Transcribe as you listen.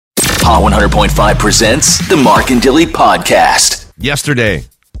Hot 100.5 presents the Mark and Dilly Podcast. Yesterday,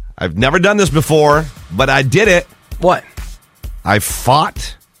 I've never done this before, but I did it. What? I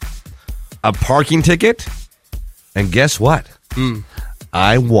fought a parking ticket, and guess what?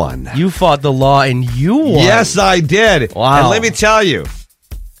 I won. You fought the law and you won. Yes, I did. Wow. And let me tell you,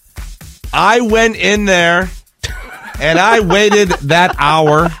 I went in there and I waited that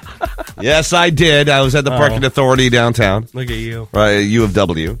hour. Yes, I did. I was at the parking authority downtown. Look at you. Right, U of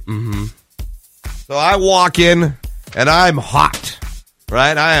W. Mm-hmm. So I walk in and I'm hot.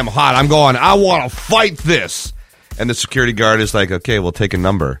 Right? I am hot. I'm going, I want to fight this. And the security guard is like, okay, we'll take a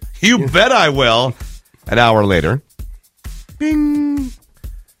number. You bet I will. An hour later. Bing.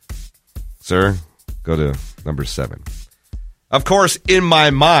 Sir, go to number 7. Of course, in my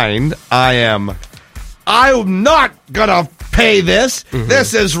mind, I'm not going to pay this. Mm-hmm.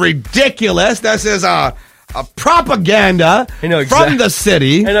 This is ridiculous. This is a propaganda from the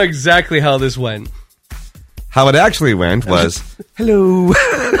city. I know exactly how this went. How it actually went was, hello.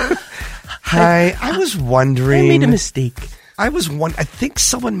 Hi, I was wondering. I made a mistake. I think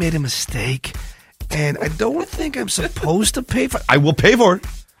someone made a mistake, and I don't think I'm supposed to pay for it. I will pay for it.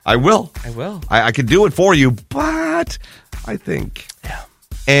 I will. I could do it for you, but I think. Yeah.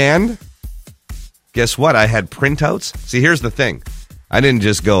 And guess what? I had printouts. See, here's the thing. I didn't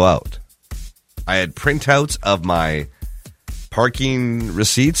just go out. I had printouts of my parking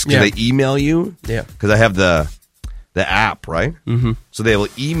receipts because they email you. Yeah. Because I have the app, right? Mm-hmm. So they will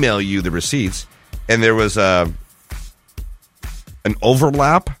email you the receipts. And there was an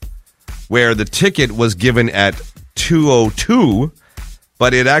overlap where the ticket was given at 2:02,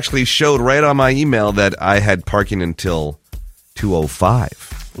 but it actually showed right on my email that I had parking until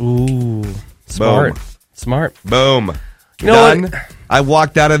 2:05. Ooh. Smart. Boom. Smart. Boom. You know Done. what? I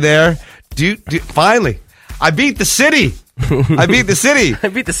walked out of there. Finally, I beat the city. I beat the city. I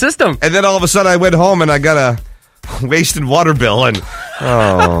beat the system. And then all of a sudden I went home and I got a wasted water bill. And,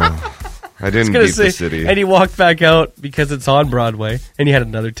 I didn't beat the city. And he walked back out because it's on Broadway, and he had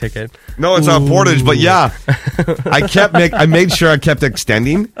another ticket. No, it's on Portage, but yeah. I made sure I kept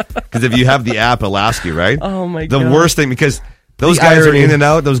extending, because if you have the app, it'll ask you, right? Oh, my God. The worst thing, because those guys are in and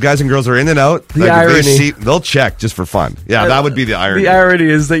out. Those guys and girls are in and out. The irony. They'll check just for fun. Yeah, that would be the irony. The irony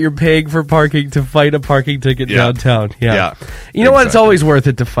is that you're paying for parking to fight a parking ticket downtown. Yeah. You know what? It's always worth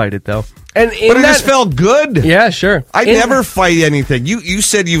it to fight it, though. But it just felt good. Yeah, sure. I never fight anything. You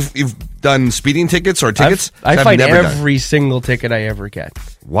said you've done speeding tickets or tickets? I fight every single ticket I ever get.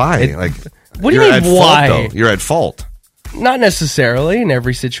 Why? What do you mean, why? Fault, though. You're at fault. Not necessarily in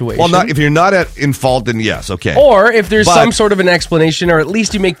every situation. Well, if you're not in fault, then yes, okay. Or if there's some sort of an explanation, or at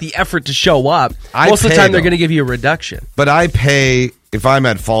least you make the effort to show up, most of the time they're going to give you a reduction. But I pay, if I'm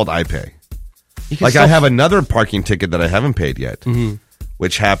at fault, I pay. I have another parking ticket that I haven't paid yet,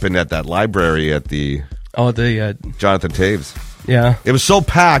 which happened at that library at the Jonathan Taves. Yeah. It was so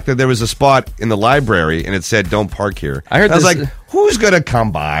packed that there was a spot in the library and it said, don't park here. I was like, who's going to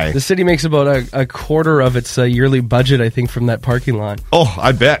come by? The city makes about a quarter of its yearly budget, I think, from that parking lot. Oh,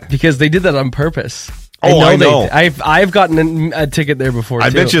 I bet. Because they did that on purpose. I know. I've gotten a ticket there before,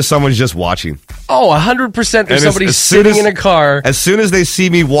 I bet you someone's just watching. Oh, 100% there's somebody sitting in a car. As soon as they see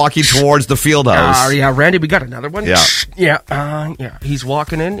me walking towards the field house. Yeah, Randy, we got another one. Yeah. Yeah, he's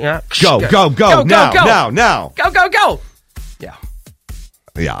walking in. Yeah. Go, now. Go. Yeah.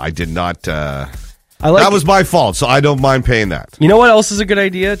 Yeah, I did not. That that was my fault, so I don't mind paying that. You know what else is a good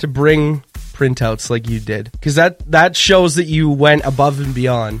idea? To bring printouts like you did. Because that shows that you went above and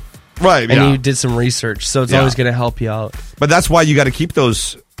beyond. Right, and you did some research, so it's always going to help you out. But that's why you got to keep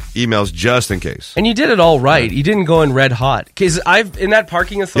those emails just in case. And you did it all right. You didn't go in red hot. Because in that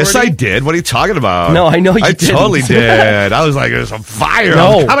parking authority... Yes, I did. What are you talking about? No, I know you did. I totally did. I was like, there's a fire.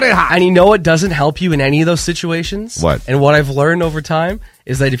 No. I'm coming in hot. And you know what doesn't help you in any of those situations? What? And what I've learned over time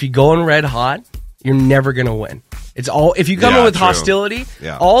is that if you go in red hot, you're never going to win. It's all... If you come in with hostility,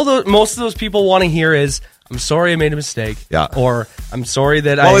 most of those people want to hear is... I'm sorry I made a mistake. Yeah. Or I'm sorry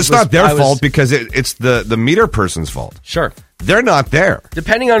that it's not their fault because it's the meter person's fault. Sure. They're not there.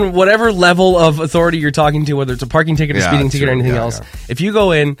 Depending on whatever level of authority you're talking to, whether it's a parking ticket, a speeding ticket, or anything else, if you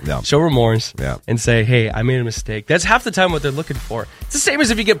go in, show remorse, and say, hey, I made a mistake, that's half the time what they're looking for. It's the same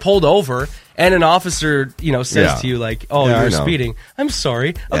as if you get pulled over and an officer says to you, like, oh, you're speeding. I'm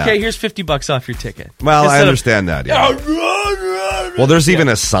sorry. Okay, here's $50 off your ticket. Well, I understand that. Yeah. Well, there's even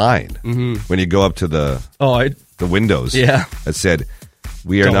a sign when you go up to the windows that said,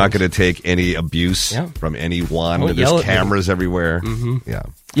 we are not going to take any abuse from anyone. There's cameras everywhere.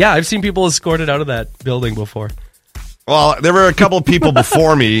 Yeah, I've seen people escorted out of that building before. Well, there were a couple of people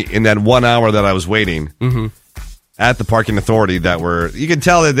before me in that 1 hour that I was waiting. at the parking authority that you could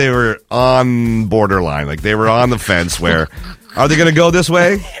tell that they were on borderline. Like they were on the fence where, are they going to go this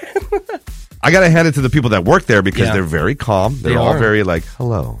way? I got to hand it to the people that work there because they're very calm. They're all very like,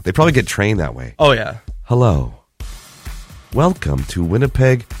 hello. They probably get trained that way. Oh, yeah. Hello. Welcome to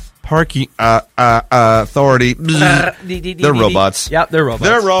Winnipeg Parking Authority. They're robots. Yep, they're robots.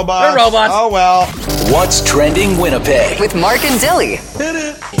 They're robots. They're robots. Oh, well. What's trending Winnipeg? With Mark and Dilly.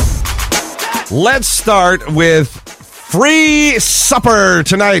 Let's start with free supper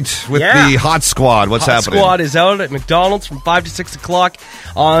tonight with the Hot Squad. What's happening? Hot Squad is out at McDonald's from 5 to 6 o'clock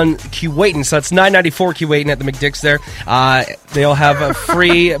on Keewatin. So that's 994 Keewatin at the McDick's there. They'll have a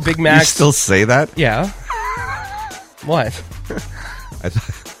free Big Mac. You still say that? Yeah. What?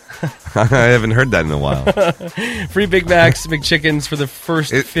 I haven't heard that in a while. Free Big Macs, McChickens for the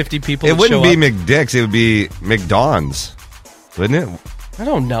first 50 people It wouldn't be up. McDick's. It would be McDonald's, wouldn't it? I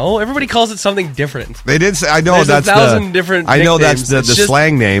don't know. Everybody calls it something different. They did say, I know There's that's 1,000 different I know nicknames. that's the It's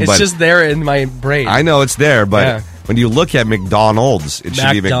slang name, It's but just there in my brain. I know it's there, but when you look at McDonald's, it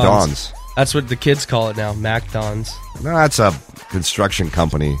should be McDonald's. That's what the kids call it now, MacDon's. No, that's a construction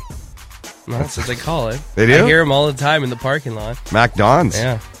company. No, that's what they call it. They do? I hear them all the time in the parking lot. MacDon's.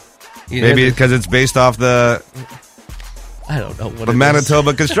 Yeah. Maybe because it's based off the I don't know what the it Manitoba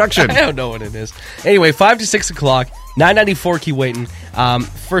is. construction. I don't know what it is. Anyway, 5 to 6 o'clock, 994 Keewatin.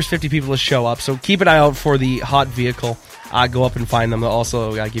 First 50 people to show up. So keep an eye out for the hot vehicle. Go up and find them. They'll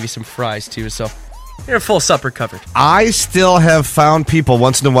also give you some fries, too. So you're full supper covered. I still have found people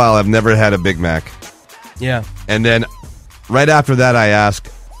once in a while have never had a Big Mac. Yeah. And then right after that, I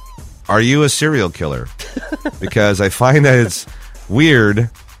ask, are you a serial killer? Because I find that it's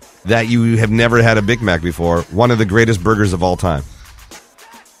weird that you have never had a Big Mac before. One of the greatest burgers of all time.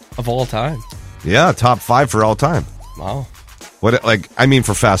 Of all time? Yeah, top 5 for all time. Wow.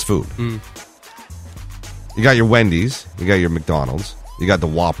 For fast food. You got your Wendy's. You got your McDonald's. You got the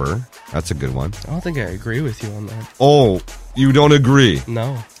Whopper. That's a good one. I don't think I agree with you on that. Oh, you don't agree?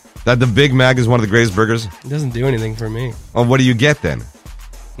 No. That the Big Mac is one of the greatest burgers? It doesn't do anything for me. Oh, what do you get then?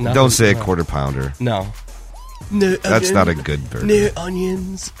 Nothing. Don't say a quarter pounder. No. No, that's not a good burger. No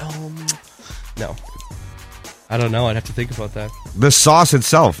onions. No. I don't know. I'd have to think about that. The sauce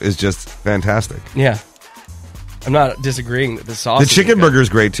itself is just fantastic. Yeah. I'm not disagreeing that the sauce. The chicken burger is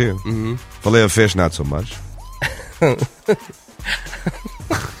great too. Mm-hmm. Filet of fish, not so much.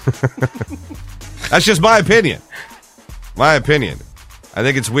 That's just my opinion. My opinion. I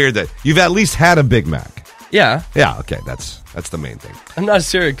think it's weird that you've at least had a Big Mac. Yeah. Yeah. Okay. That's the main thing. I'm not a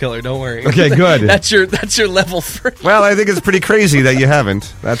serial killer. Don't worry. Okay. Good. that's your level 3. Well, I think it's pretty crazy that you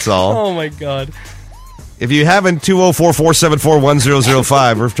haven't. That's all. Oh my god. If you haven't,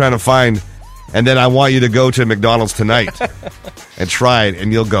 204-474-1005. We're trying to find, and then I want you to go to McDonald's tonight and try it,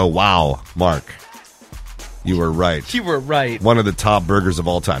 and you'll go, "Wow, Mark, you were right. You were right. One of the top burgers of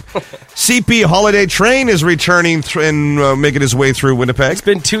all time." CP Holiday Train is returning and making his way through Winnipeg. It's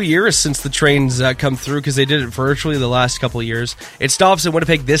been 2 years since the trains come through because they did it virtually the last couple of years. It stops in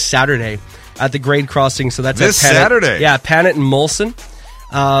Winnipeg this Saturday at the grade crossing. So that's this at Saturday. Yeah, Panet and Molson.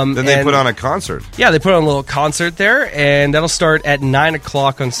 Then they put on a concert. Yeah, they put on a little concert there, and that'll start at 9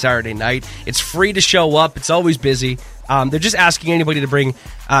 o'clock on Saturday night. It's free to show up. It's always busy. They're just asking anybody to bring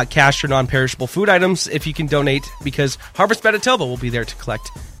cash or non-perishable food items if you can donate, because Harvest Manitoba will be there to collect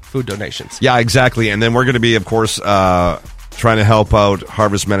food donations. Yeah, exactly. And then we're going to be, of course, trying to help out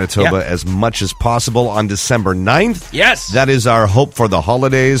Harvest Manitoba as much as possible on December 9th. Yes. That is our hope for the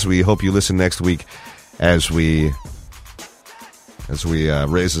holidays. We hope you listen next week as we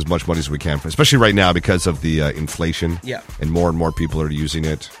raise as much money as we can, especially right now because of the inflation. Yeah. And more people are using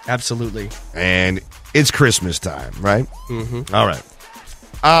it. Absolutely. And it's Christmas time, right? Mm-hmm. All right.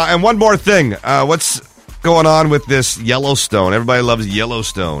 And one more thing. What's going on with this Yellowstone? Everybody loves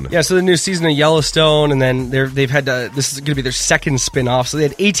Yellowstone. Yeah, so the new season of Yellowstone, and then they've had this is going to be their second spin-off. So they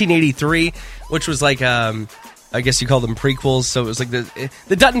had 1883, which was like I guess you call them prequels. So it was like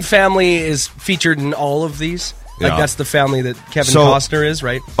the Dutton family is featured in all of these. Like that's the family that Kevin Costner is,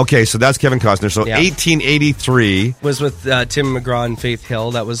 right? Okay, so that's Kevin Costner. So 1883 was with Tim McGraw and Faith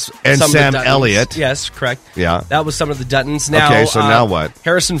Hill. That was and some Sam of the Elliott. Yes, correct. Yeah, that was some of the Duttons. Now, okay, so now what?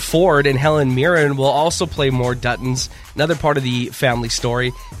 Harrison Ford and Helen Mirren will also play more Duttons. Another part of the family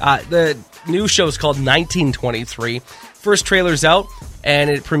story. The new show is called 1923. First trailer's out, and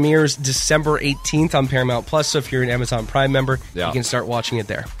it premieres December 18th on Paramount Plus. So if you're an Amazon Prime member, you can start watching it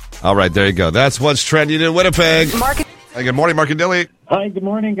there. All right, there you go. That's what's trending in Winnipeg. Hey, good morning, Mark and Dilly. Hi, good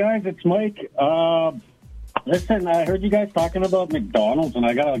morning, guys. It's Mike. Listen, I heard you guys talking about McDonald's, and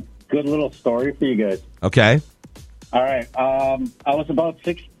I got a good little story for you guys. Okay. All right. I was about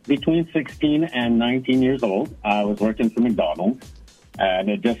between 16 and 19 years old. I was working for McDonald's, and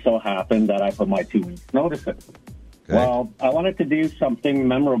it just so happened that I put my 2 weeks notice in. Okay. Well, I wanted to do something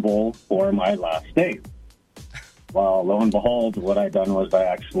memorable for my last day. Well, lo and behold, what I done was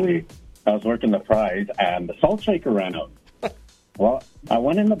I was working the fries, and the salt shaker ran out. Well, I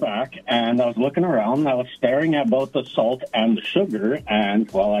went in the back, and I was looking around, and I was staring at both the salt and the sugar, and,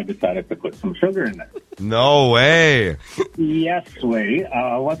 well, I decided to put some sugar in there. No way. Yes way.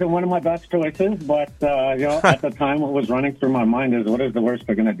 Wasn't one of my best choices, but, at the time what was running through my mind is, what is the worst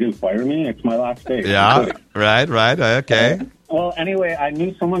they're going to do, fire me? It's my last day. Yeah, right, okay. Well, anyway, I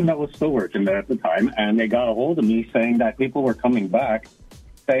knew someone that was still working there at the time, and they got a hold of me saying that people were coming back,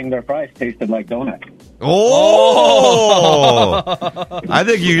 saying their fries tasted like donuts. Oh! I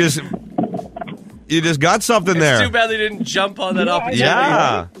think you just got something there. It's too bad they didn't jump on that opportunity.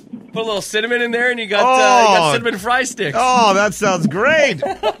 Yeah. Put a little cinnamon in there, and you got cinnamon fry sticks. Oh, that sounds great.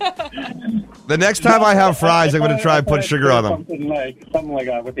 The next time I have fries, I'm going to try and put sugar on them. Something like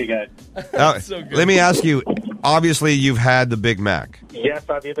that with you guys. So good. Let me ask you, obviously you've had the Big Mac. Yes,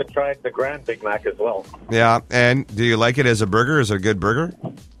 I've even tried the Grand Big Mac as well. Yeah, and do you like it as a burger? Is it a good burger?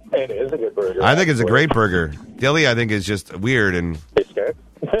 It is a good burger. I think it's a great burger. Dilly, I think, is just weird and... Are you scared?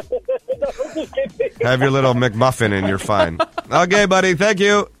 Have your little McMuffin and you're fine. Okay, buddy, thank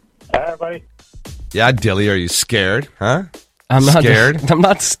you. All right, buddy. Yeah, Dilly, are you scared? Huh? I'm not scared. I'm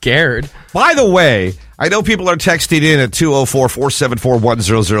not scared. By the way, I know people are texting in at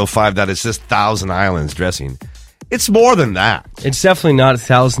 204-474-1005 that it's just Thousand Islands dressing. It's more than that. It's definitely not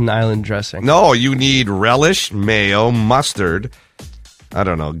Thousand Island dressing. No, you need relish, mayo, mustard, I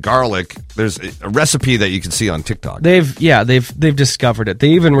don't know, garlic. There's a recipe that you can see on TikTok. They've discovered it. They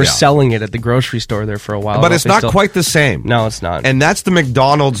even were selling it at the grocery store there for a while. But it's not quite the same. No, it's not. And that's the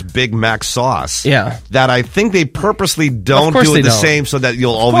McDonald's Big Mac sauce. Yeah. That I think they purposely don't do it the same so that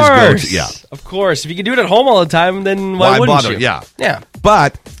you'll always go to. Yeah. Of course. If you can do it at home all the time, then why wouldn't bother? you? Yeah. Yeah.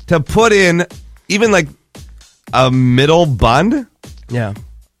 But to put in even like a middle bun, yeah,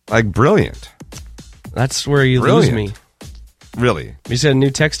 like brilliant. That's where you lose me. Really? You said a new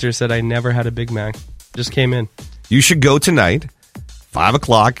texter said I never had a Big Mac. Just came in. You should go tonight, 5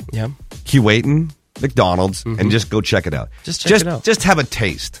 o'clock. Yeah. Keewatin, McDonald's, and just go check it out. Just check it out. Just have a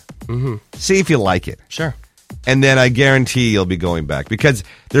taste. Mm-hmm. See if you like it. Sure. And then I guarantee you'll be going back because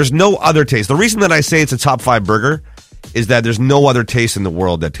there's no other taste. The reason that I say it's a top 5 burger is that there's no other taste in the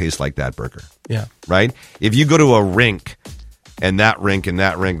world that tastes like that burger. Yeah. Right? If you go to a rink and that rink,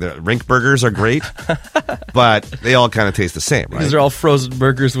 the rink burgers are great, but they all kind of taste the same, right? Because they're all frozen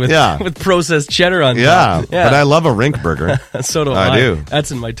burgers with processed cheddar on top. Yeah, but I love a rink burger. So do I do.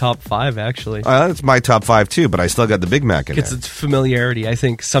 That's in my top 5, actually. That's my top 5, too, but I still got the Big Mac in there. It's familiarity, I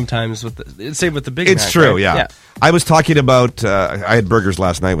think, sometimes with the same with the Big Mac. It's true, right? yeah. I was talking about, I had burgers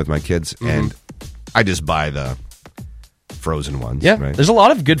last night with my kids, and I just buy the frozen ones. Yeah, right? There's a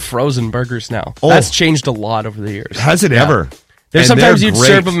lot of good frozen burgers now. Oh. That's changed a lot over the years. Has it ever? There's sometimes you'd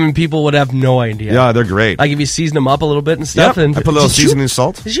serve them and people would have no idea. Yeah, they're great. Like if you season them up a little bit and stuff. Yep, And I put a little seasoning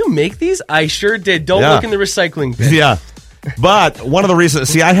salt. Did you make these? I sure did. Don't look in the recycling bin. Yeah. But one of the reasons,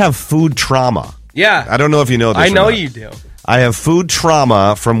 see, I have food trauma. Yeah. I don't know if you know this. I know you do. I have food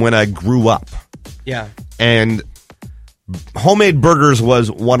trauma from when I grew up. Yeah. And homemade burgers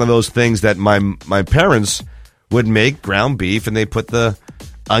was one of those things that my parents would make, ground beef, and they put the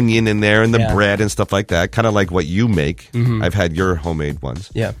onion in there and the bread and stuff like that, kind of like what you make. I've had your homemade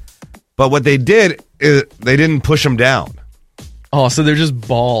ones. Yeah. But what they did is they didn't push them down. Oh, so they're just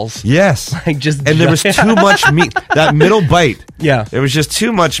balls. Yes. Like just and there was too much meat. That middle bite. Yeah. There was just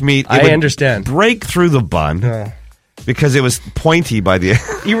too much meat. It I would understand. break through the bun. Because it was pointy by the end.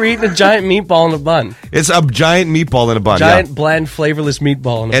 You were eating a giant meatball in a bun. It's a giant meatball in a bun. Giant, bland, flavorless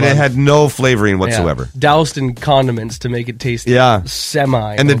meatball in a bun. And it had no flavoring whatsoever. Yeah. Doused in condiments to make it taste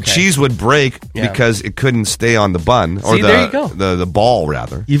semi. And the cheese would break because it couldn't stay on the bun. Or there you go. The ball,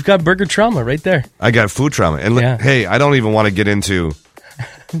 rather. You've got burger trauma right there. I got food trauma. And hey, I don't even want to get into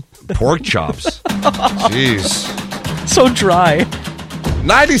pork chops. Jeez. So dry.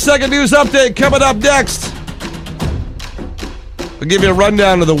 90-second news update coming up next. We'll give you a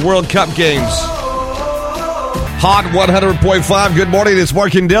rundown of the World Cup games. Hot 100.5. Good morning. It's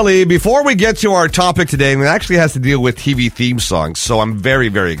Mark and Dilly. Before we get to our topic today, and it actually has to deal with TV theme songs, so I'm very,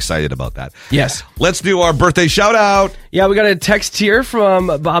 very excited about that. Yes. Let's do our birthday shout out. Yeah, we got a text here from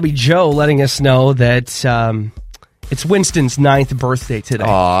Bobby Joe letting us know that it's Winston's 9th birthday today.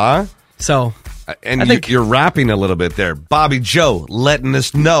 Aww. So... And you're rapping a little bit there. Bobby Joe letting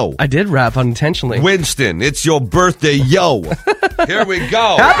us know. I did rap unintentionally. Winston, it's your birthday, yo. Here we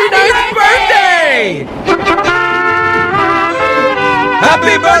go. Happy 9th birthday!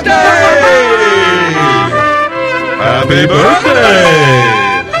 Happy birthday! Happy birthday!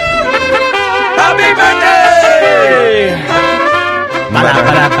 Happy birthday!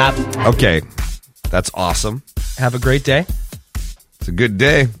 Okay, that's awesome. Have a great day. It's a good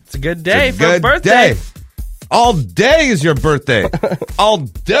day. It's a good day It's a for a good birthday. day. All day is your birthday. All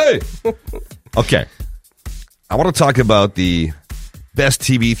day. Okay. I want to talk about the best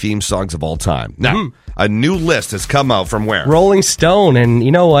TV theme songs of all time. Now, a new list has come out from where? Rolling Stone. And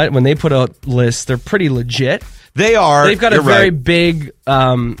you know what? When they put out lists, they're pretty legit. They are. They've got a very big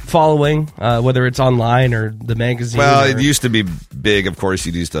following, whether it's online or the magazine. Well, it used to be big. Of course,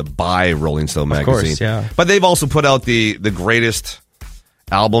 you used to buy Rolling Stone magazine. Of course, yeah. But they've also put out the greatest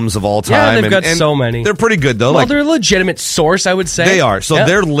albums of all time. Yeah, they've got so many. They're pretty good, though. Well, they're a legitimate source, I would say. They are. So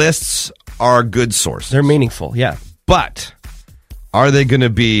their lists are a good source. They're meaningful, yeah. But are they going to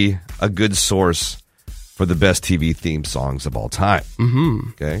be a good source for the best TV theme songs of all time? Mm-hmm.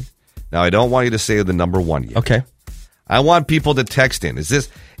 Okay. Now, I don't want you to say the number one yet. Okay. I want people to text in. Is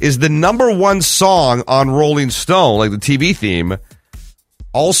the number one song on Rolling Stone, like the TV theme,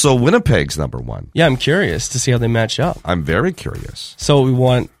 also Winnipeg's number one? Yeah, I'm curious to see how they match up. I'm very curious. So we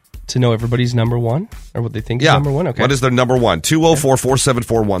want to know everybody's number one, or what they think is number one? Okay. What is their number one?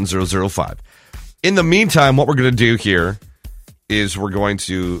 204-474-1005. In the meantime, what we're going to do here is we're going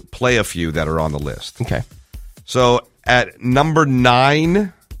to play a few that are on the list. Okay. So at number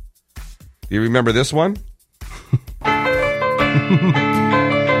 9, do you remember this one?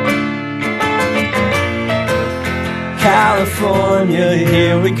 California,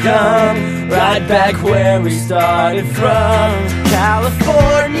 here we come, right back where we started from.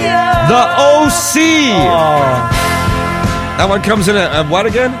 California, The O.C. Oh. That one comes in at what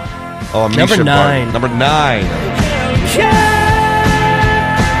again? Oh, Number Misha 9. Number 9.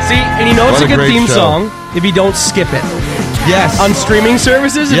 See, and you know it's What a a good great theme show. song if you don't skip it. Yes. On streaming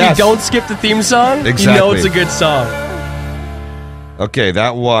services, if Yes. you don't skip the theme song, you know Exactly. it's a good song. Okay,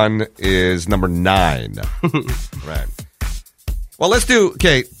 that one is number 9. Right. Well, let's do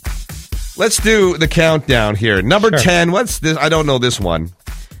the countdown here. Number Sure. 10, what's this? I don't know this one.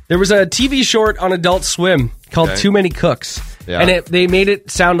 There was a TV short on Adult Swim called Okay. Too Many Cooks. Yeah. And they made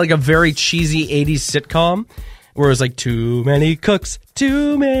it sound like a very cheesy 80s sitcom where it was like, too many cooks,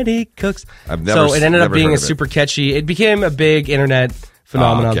 too many cooks. I've never So it ended up never being heard a of it. super catchy. It became a big internet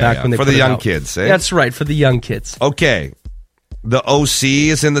phenomenon Okay, back yeah. when they For put the it young out. kids, eh? That's right, for the young kids. Okay. The O.C.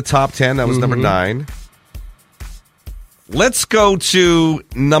 is in the top 10. That was number 9. Let's go to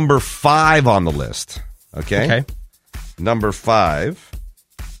number 5 on the list. Okay? Number 5.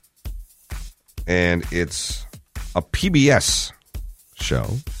 And it's a PBS show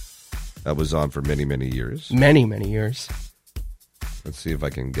that was on for many, many years. Many, many years. Let's see if I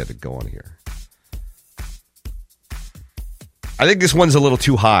can get it going here. I think this one's a little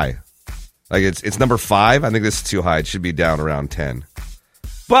too high. Like it's number 5. I think this is too high. It should be down around 10.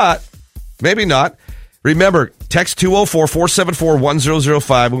 But maybe not. Remember, text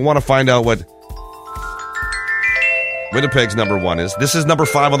 204-474-1005. We want to find out what Winnipeg's number 1 is. This is number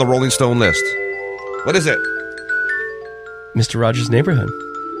 5 on the Rolling Stone list. What is it? Mr. Rogers' Neighborhood.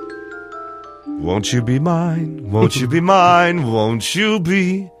 Won't you be mine? Won't you be mine? Won't you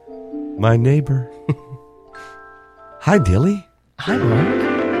be my neighbor? Hi, Dilly. Hi, Mark.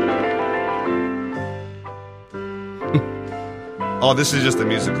 Oh, this is just a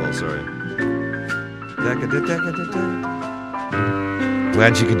musical, sorry.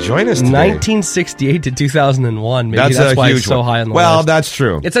 Glad you could join us today. 1968 to 2001. Maybe that's why it's so one. high on the well, list. that's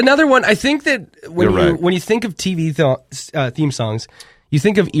true. It's another one. I think that when you think of TV theme songs, you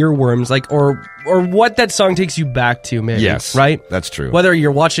think of earworms, like or what that song takes you back to. Maybe Yes, right. That's true. Whether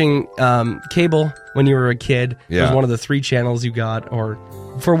you're watching cable when you were a kid, it was Yeah. one of the 3 channels you got, or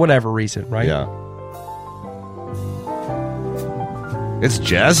for whatever reason, right? Yeah. It's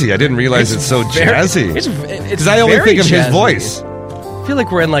jazzy. I didn't realize it's so jazzy. It's Because I only think of his voice. I feel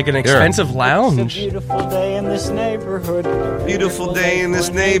like we're in like an expensive lounge. It's a beautiful day in this neighborhood. Beautiful day in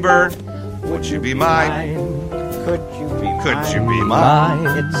this neighbor. Would you be mine? Could you be mine? Could you be mine?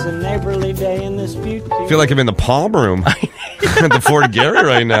 It's a neighborly day in this beauty. I feel like I'm in the palm room at the Fort Gary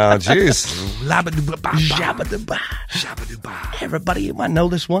right now. Jeez. Everybody, you might know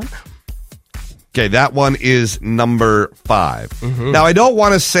this one. Okay, that one is number 5. Mm-hmm. Now, I don't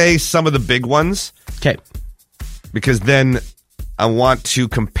want to say some of the big ones. Okay. Because then I want to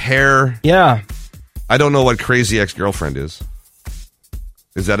compare. Yeah. I don't know what Crazy Ex-Girlfriend is.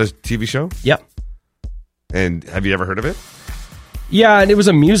 Is that a TV show? Yep. And have you ever heard of it? Yeah, and it was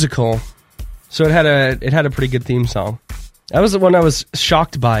a musical, so it had a pretty good theme song. That was the one I was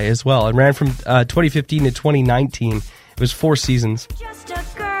shocked by as well. It ran from 2015 to 2019. It was 4 seasons. Just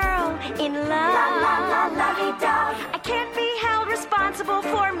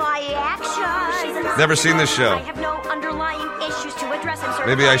Never seen this show.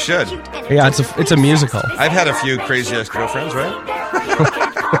 Maybe I should. Yeah, it's a musical. I've had a few crazy ex-girlfriends, right?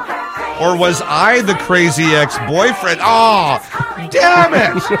 Or was I the crazy ex-boyfriend? Oh, damn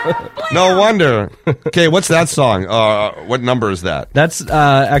it! No wonder. Okay, what's that song? What number is that? That's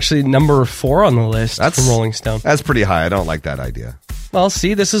actually number 4 on the list from Rolling Stone. That's pretty high. I don't like that idea. Well,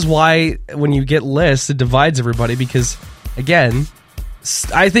 see, this is why when you get lists, it divides everybody because, again,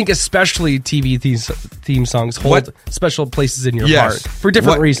 I think especially TV theme songs hold special places in your heart for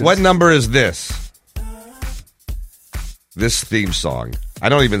different reasons. What number is this? This theme song. I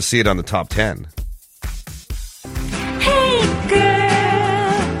don't even see it on the top 10. Hey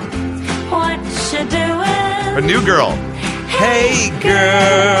girl, what you doing? A new girl. Hey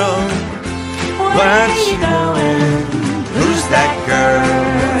girl, where you going? Who's that girl?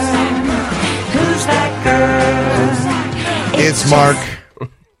 Who's that girl? It's Mark.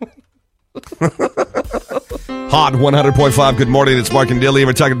 Hot 100.5. Good morning. It's Mark and Dilly.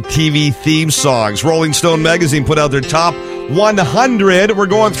 We're talking TV theme songs. Rolling Stone magazine put out their top 100. We're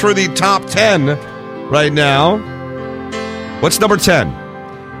going through the top 10 right now. What's number 10?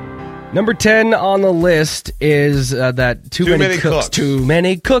 Number 10 on the list is that Too Many Cooks. Too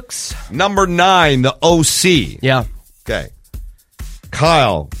Many Cooks. Number 9, the OC. Yeah. Okay.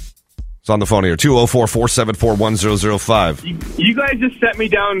 Kyle is on the phone here. 204-474-1005. You guys just set me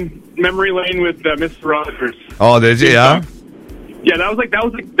down memory lane with Mr. Rogers. Oh, did you? Yeah? Yeah, that was like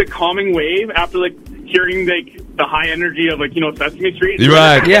the calming wave after hearing the high energy of Sesame Street. You're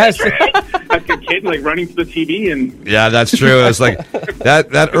right. Yes. As a kid, running to the TV and yeah, that's true. It's like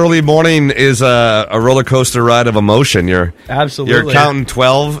that early morning is a roller coaster ride of emotion. You're counting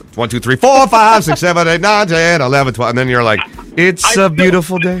 12, 1, 2, 3, 4, 5, 6, 7, 8, 9, 10, 11, 12, and then you're like, it's a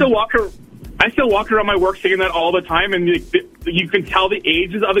beautiful day. I still walk around my work singing that all the time, and you can tell the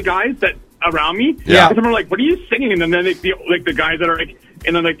ages of the guys that around me. Yeah. Some are like, "What are you singing?" And then the guys that are in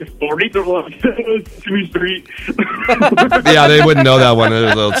the 40s are like, "Sesame Street." Yeah, they wouldn't know that one.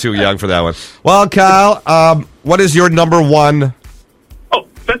 They're a little too young for that one. Well, Kyle, what is your number 1? Oh,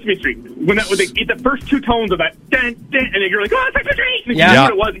 Sesame Street. When they eat the first 2 tones of that, dun, dun, and you're like, "Oh, Sesame Street!" And you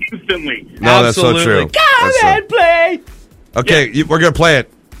know what it was instantly. No, that's so true. Come and play. Okay, we're gonna play it.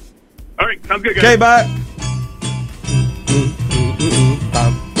 All right, sounds good, guys. Okay, bye.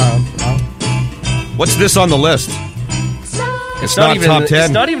 What's this on the list? It's not even top 10.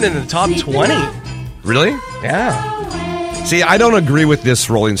 It's not even in the top 20. Really? Yeah. See, I don't agree with this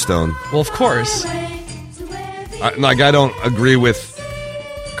Rolling Stone. Well, of course. I don't agree with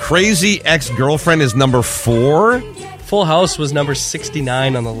Crazy Ex-Girlfriend is number 4. Full House was number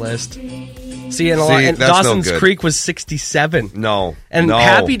 69 on the list. And Dawson's Creek was 67. No. And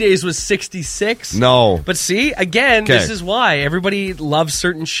Happy Days was 66. No. But see, again, this is why everybody loves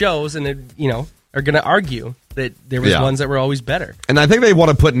certain shows and are going to argue that there was ones that were always better. And I think they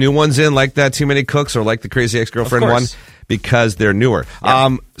want to put new ones in like that Too Many Cooks or like the Crazy Ex-Girlfriend one because they're newer.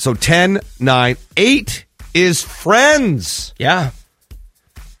 Yeah. So 10, 9, 8 is Friends. Yeah.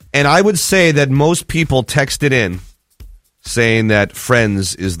 And I would say that most people texted in saying that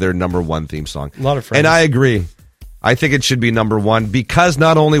Friends is their number 1 theme song. A lot of Friends. And I agree. I think it should be number 1 because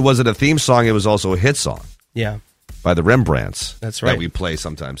not only was it a theme song, it was also a hit song. Yeah. By the Rembrandts. That's right. That we play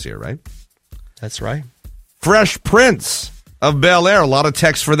sometimes here, right? That's right. Fresh Prince of Bel-Air. A lot of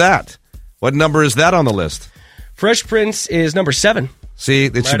text for that. What number is that on the list? Fresh Prince is number 7. See,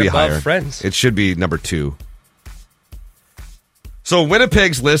 it should be higher. Friends. It should be number 2. So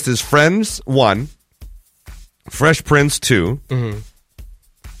Winnipeg's list is Friends 1. Fresh Prince 2. Mm-hmm.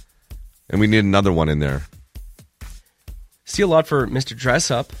 And we need another one in there. See a lot for Mr. Dress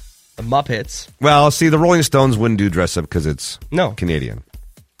Up, the Muppets. Well, see, the Rolling Stones wouldn't do Dress Up because it's Canadian.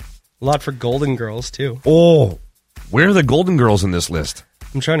 A lot for Golden Girls, too. Oh, where are the Golden Girls in this list?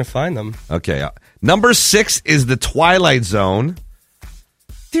 I'm trying to find them. Okay. Number 6 is The Twilight Zone,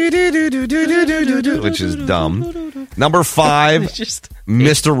 which is dumb. Number 5,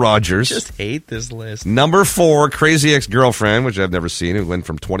 Mr. Rogers. I just hate this list. Number 4, Crazy Ex-Girlfriend, which I've never seen. It went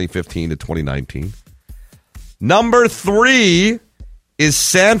from 2015 to 2019. Number 3 is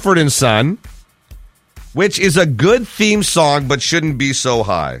Sanford and Son, which is a good theme song but shouldn't be so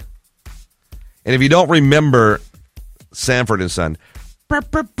high. And if you don't remember Sanford and Son, but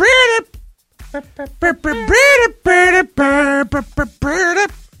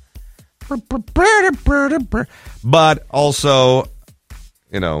also,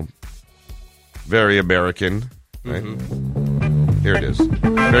 very American, right? Mm-hmm. Here it is.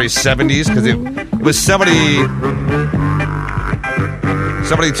 Very 70s, because it was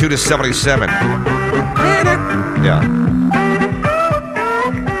 72 to 77. Yeah.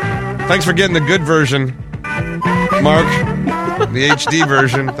 Thanks for getting the good version, Mark. The HD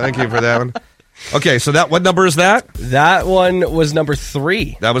version. Thank you for that one. Okay, so what number is that? That one was number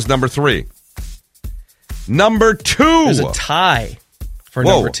 3. That was number 3. Number 2. There's a tie for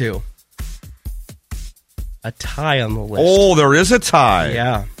number 2. A tie on the list. Oh, there is a tie.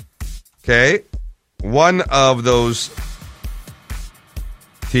 Yeah. Okay. One of those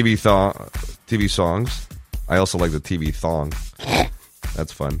TV songs. I also like the TV thong.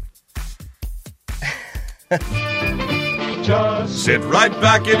 That's fun. Just sit right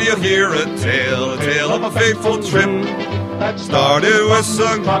back and you'll hear a tale of a fateful trip that started with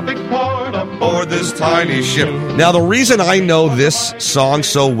some tropic port aboard this tiny ship. Now, the reason I know this song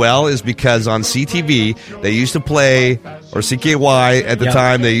so well is because on CTV, they used to play, or CKY at the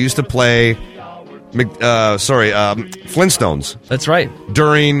time, they used to play, Flintstones. That's right.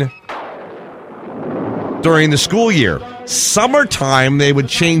 During the school year. Summertime, they would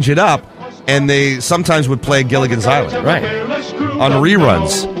change it up, and they sometimes would play Gilligan's Island. Right. On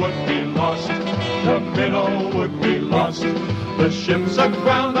reruns. The ship's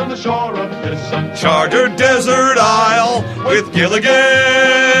aground on the shore of this uncharted desert isle with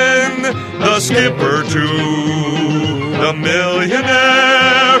Gilligan, the skipper too, the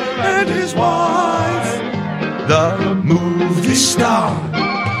millionaire and his wife, the movie star,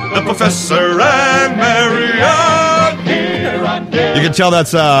 the professor and Marianne. You can tell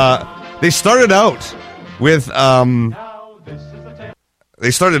that's they started out with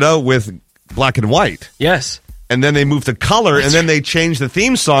black and white. Yes. And then they moved to color, and then they changed the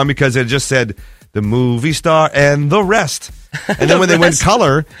theme song because it just said the movie star and the rest. And then when they went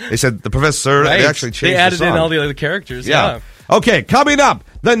color, they said the professor. Right. They actually changed They added the song. in all the other characters. Yeah. Okay, coming up,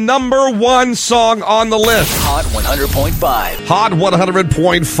 the number 1 song on the list. Hot 100.5. Hot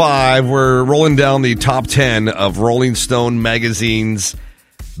 100.5. We're rolling down the top 10 of Rolling Stone magazine's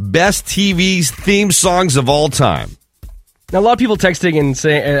best TV theme songs of all time. Now, a lot of people texting and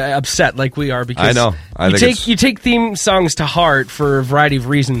saying upset like we are because I know. You take theme songs to heart for a variety of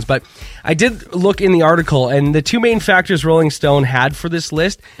reasons, but I did look in the article, and the 2 main factors Rolling Stone had for this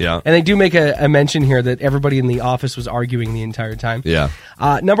list, and they do make a mention here that everybody in the office was arguing the entire time. Yeah.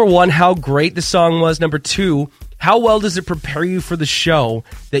 Number 1, how great the song was. Number 2, how well does it prepare you for the show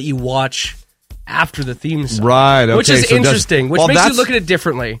that you watch after the theme song? Right. Okay. Which is interesting, which makes you look at it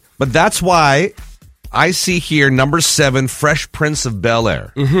differently. But that's why I see here number 7, Fresh Prince of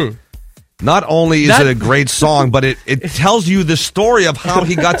Bel-Air. Mm-hmm. Not only is it a great song, but it tells you the story of how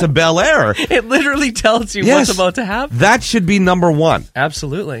he got to Bel-Air. It literally tells you what's about to happen. That should be number 1.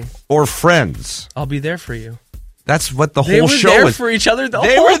 Absolutely. Or Friends. I'll be there for you. That's what the whole show is. They were there for each other the whole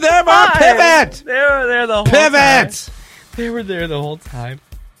time. They were there for Pivot. They were there the whole time. They were there the whole time.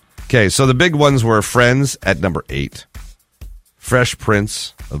 Okay, so the big ones were Friends at number 8. Fresh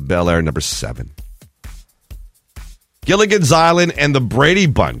Prince of Bel-Air, number 7. Gilligan's Island and the Brady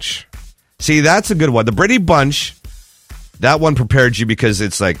Bunch. See, that's a good one. The Brady Bunch, that one prepared you because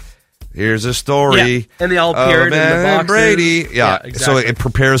it's like, here's a story. Yeah. And they all appeared in the boxes. Brady. Yeah, exactly. So it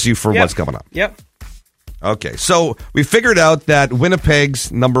prepares you for what's coming up. Yep. Okay, so we figured out that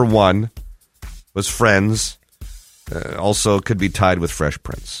Winnipeg's number 1 was Friends. Also could be tied with Fresh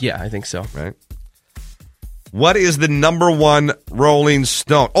Prince. Yeah, I think so. Right. What is the number 1 Rolling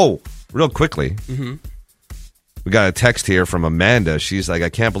Stone? Oh, real quickly. Mm-hmm. We got a text here from Amanda. She's like, I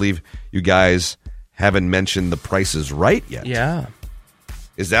can't believe you guys haven't mentioned The Price is Right yet. Yeah.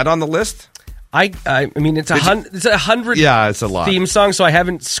 Is that on the list? I mean, it's 100 yeah, it's a lot. Theme song, so I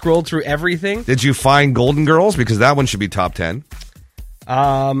haven't scrolled through everything. Did you find Golden Girls? Because that one should be top 10.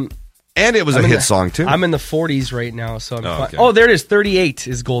 And it was a hit song, too. I'm in the 40s right now, so I'm fine. Okay. Oh, there it is. 38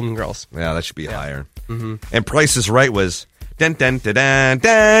 is Golden Girls. Yeah, that should be higher. Mm-hmm. And Price is Right was... And I think that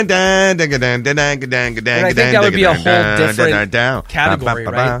would be a whole different category,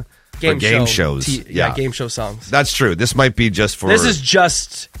 right? Game shows. Game show songs. That's true. This might be just for... This is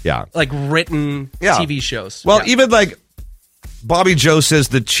just like written TV shows. Well, even like Bobby Joe says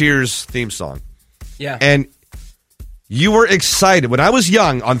the Cheers theme song. Yeah. And you were excited. When I was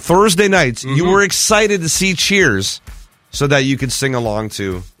young, on Thursday nights, you were excited to see Cheers so that you could sing along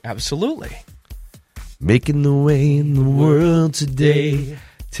to... Absolutely. Making the way in the world today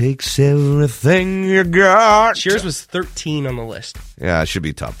takes everything you got. Cheers was 13 on the list. Yeah, it should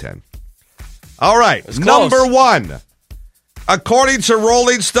be top 10. All right, number 1. According to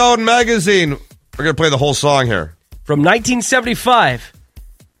Rolling Stone magazine, we're going to play the whole song here. From 1975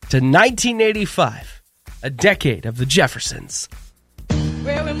 to 1985, a decade of the Jeffersons.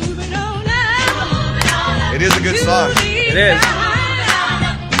 Well, we're moving on now. It is a good song. It is.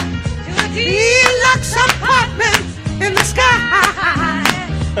 Deluxe apartment in the sky.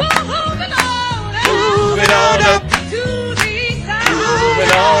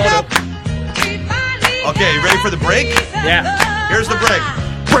 Okay, you ready for the break? Yeah. Here's the break.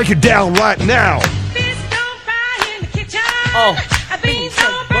 Break it down right now. Oh. Beans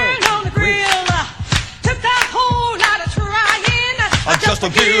don't burn on the grill. Took a whole lot of trying. I'm just a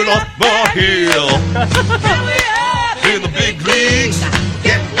kid off my hill. In the big leagues,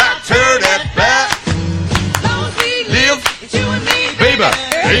 get back, turn that back. Live, baby,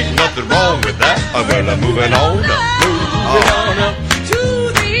 ain't nothing wrong with that. Well, I'm moving on.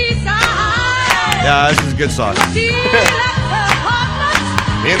 Yeah, this is a good song.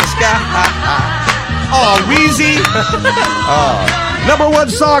 In the sky. Oh, Wheezy. Number one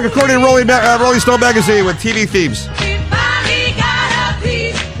song according to Rolling Stone magazine with TV themes.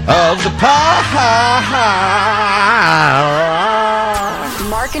 Of the pie.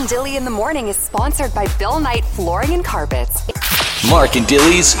 Mark and Dilly in the Morning is sponsored by Bill Knight Flooring and Carpets. Mark and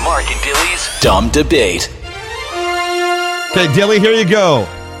Dilly's Dumb Debate. Okay, Dilly, here you go.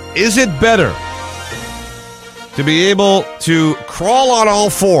 Is it better to be able to crawl on all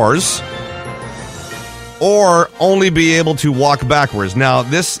fours or only be able to walk backwards? Now,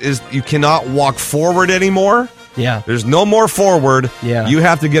 this is, you cannot walk forward anymore. Yeah. There's no more forward. Yeah. You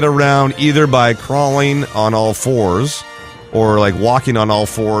have to get around either by crawling on all fours or like walking on all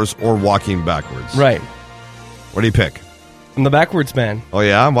fours or walking backwards. Right. What do you pick? I'm the backwards man. Oh,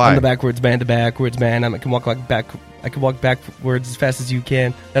 yeah? Why? I'm the backwards man, I can walk backwards as fast as you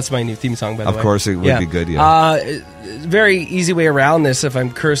can. That's my new theme song, by the way. Of course, it would be good, yeah. Very easy way around this if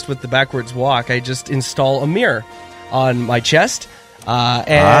I'm cursed with the backwards walk. I just install a mirror on my chest,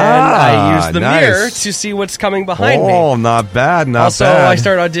 and I use the mirror to see what's coming behind me. Oh, not bad, not bad. Also, I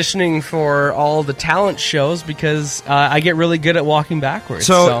start auditioning for all the talent shows because I get really good at walking backwards.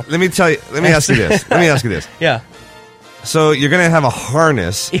 So let me ask you this. Yeah. So you're going to have a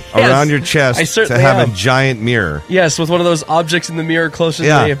harness around your chest to have a giant mirror. Yes, with one of those objects in the mirror closer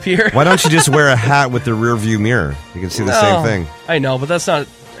than they appear. Why don't you just wear a hat with the rear view mirror? You can see the same thing. I know, but that's not...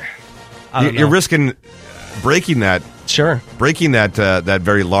 You're risking breaking that. Sure. Breaking that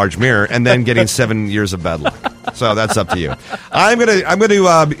very large mirror and then getting 7 years of bad luck. So that's up to you. I'm gonna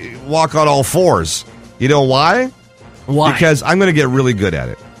walk on all fours. You know why? Why? Because I'm gonna get really good at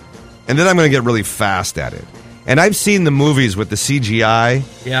it, and then I'm gonna get really fast at it. And I've seen the movies with the CGI,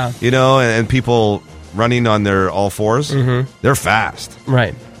 and people running on their all fours. Mm-hmm. They're fast.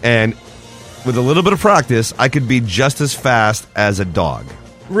 Right. And with a little bit of practice, I could be just as fast as a dog.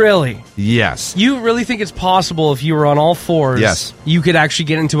 Really? Yes. You really think it's possible if you were on all fours, yes, you could actually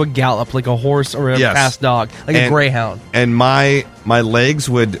get into a gallop like a horse or a fast dog, like a greyhound? And my legs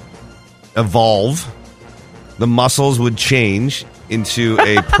would evolve. The muscles would change into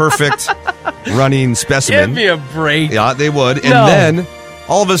a perfect running specimen. Give me a break. Yeah, they would. And then,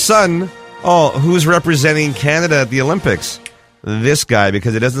 all of a sudden, who's representing Canada at the Olympics? This guy,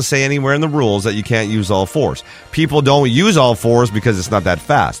 because it doesn't say anywhere in the rules that you can't use all fours. People don't use all fours because it's not that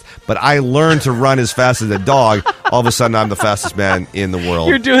fast. But I learned to run as fast as a dog. All of a sudden, I'm the fastest man in the world.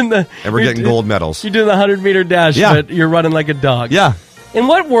 And we're getting gold medals. You're doing the 100-meter dash, but you're running like a dog. Yeah. In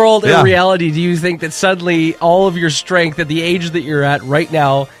what world, in reality, do you think that suddenly all of your strength at the age that you're at right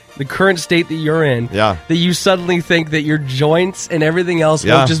now, the current state that you're in, that you suddenly think that your joints and everything else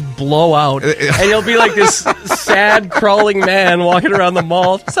will just blow out, and you'll be like this sad, crawling man walking around the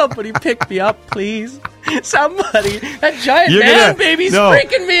mall. Somebody pick me up, please. Somebody. That giant baby's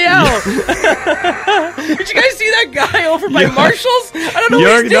freaking me out. Did you guys see that guy over by Marshall's? I don't know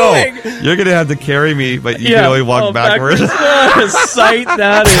what he's doing. You're going to have to carry me, but you can only walk backwards. What a sight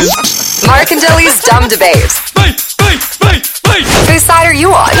that is. Mark and Dilly's Dumb Debate. Whose side are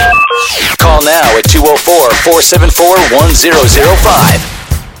you on? Call now at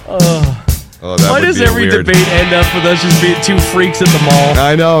 204-474-1005. Why does every debate end up with us just being two freaks at the mall?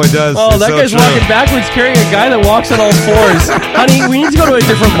 I know, it does. Oh, that guy's walking backwards carrying a guy that walks on all fours. Honey, we need to go to a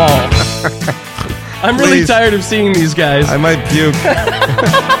different mall. I'm really tired of seeing these guys. I might puke.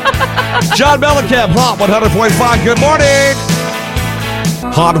 John Mellencamp, Hot 100.5, good morning.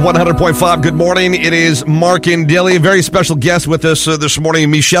 Hot 100.5, good morning. It is Mark and Dilly. Very special guest with us this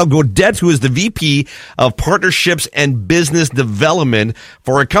morning, Michelle Gaudette, who is the VP of Partnerships and Business Development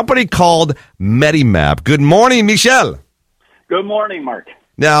for a company called Medimap. Good morning, Michelle. Good morning, Mark.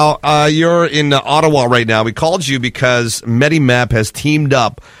 Now, you're in Ottawa right now. We called you because Medimap has teamed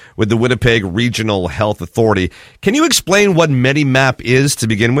up with the Winnipeg Regional Health Authority. Can you explain what Medimap is to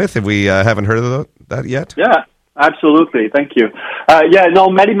begin with, if we haven't heard of that yet? Yeah. Absolutely. Thank you.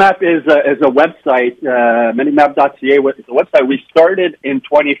 Medimap is a website, medimap.ca. It's a website we started in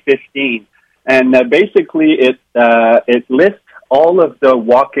 2015. And basically it lists all of the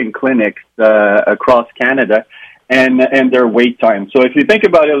walk-in clinics across Canada. and their wait time. So if you think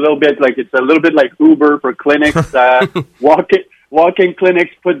about it a little bit, like it's a little bit like Uber for clinics. Walk-in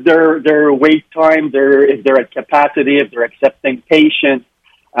clinics put their wait time, if they're at capacity, if they're accepting patients,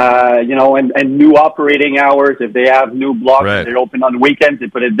 and new operating hours. If they have new blocks, they're open on the weekends, they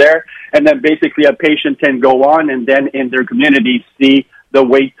put it there. And then basically a patient can go on and then in their community see the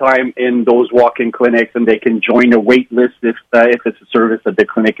wait time in those walk-in clinics, and they can join a wait list if it's a service that the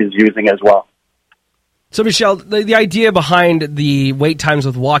clinic is using as well. So, Michelle, the idea behind the wait times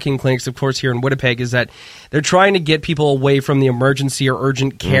with walk-in clinics, of course, here in Winnipeg, is that they're trying to get people away from the emergency or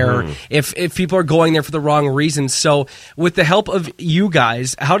urgent care if people are going there for the wrong reasons. So, with the help of you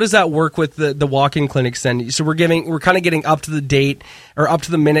guys, how does that work with the walk-in clinics then? So, we're kind of getting up to the date or up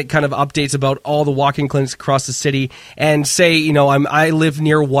to the minute kind of updates about all the walk-in clinics across the city. And say, I live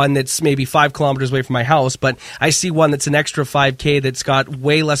near one that's maybe 5 kilometers away from my house, but I see one that's an extra 5K that's got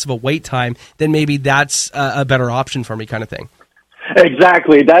way less of a wait time. Then maybe that's a better option for me, kind of thing.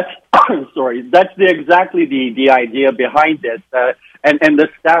 Exactly. That's exactly the idea behind it. And the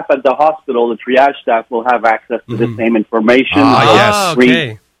staff at the hospital, the triage staff, will have access to the same information. Yes.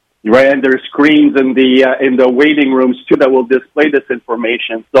 Okay. Right, and there's screens in the waiting rooms too that will display this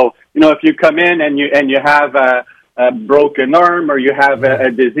information. So if you come in and you have a broken arm, or you have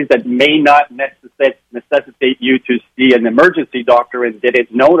a disease that may not necessitate you to see an emergency doctor and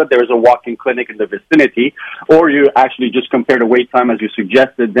didn't know that there's a walk-in clinic in the vicinity, or you actually just compare the wait time as you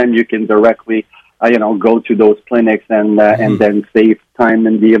suggested, then you can directly go to those clinics and then save time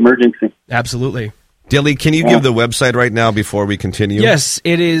in the emergency. Absolutely. Dilly, can you give the website right now before we continue? Yes,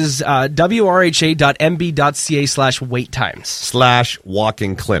 it is wrha.mb.ca/wait times.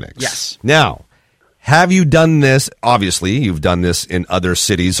 /walk-in clinics. Yes. Now, have you done this? Obviously, you've done this in other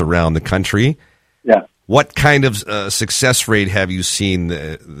cities around the country. Yeah. What kind of success rate have you seen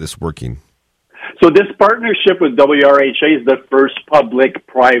this working? So this partnership with WRHA is the first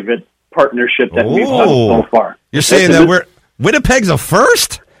public-private partnership that we've done so far. You're saying that Winnipeg's a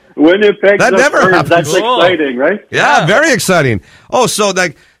first? Winnipeg's that never happens. That's exciting, right? Yeah, very exciting. Oh, so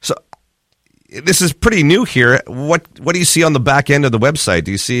this is pretty new here. What do you see on the back end of the website?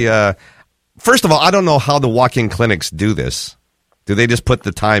 Do you see? First of all, I don't know how the walk-in clinics do this. Do they just put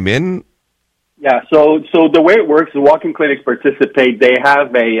the time in? Yeah. So the way it works, the walk-in clinics participate. They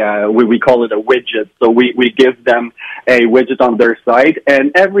have we call it a widget. So we give them a widget on their site,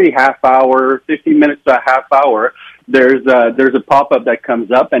 and every half hour, 15 minutes to a half hour, there's a pop-up that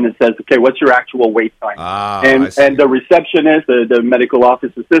comes up and it says, okay, what's your actual wait time? And the receptionist, the medical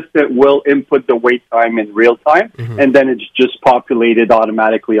office assistant will input the wait time in real time, and then it's just populated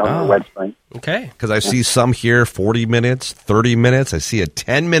automatically on the website. Okay. Because I see some here, 40 minutes, 30 minutes. I see a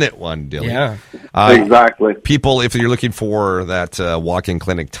 10-minute one, Dylan. Yeah. Exactly. People, if you're looking for that walk-in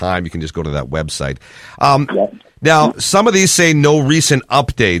clinic time, you can just go to that website. Now, some of these say no recent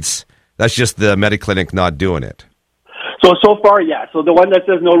updates. That's just the MediClinic not doing it. So far, yeah. So the one that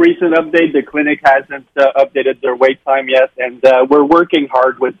says no recent update, the clinic hasn't updated their wait time yet, and we're working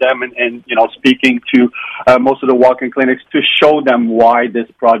hard with them and speaking to most of the walk-in clinics to show them why this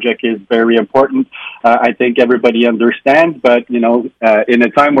project is very important. I think everybody understands, but in a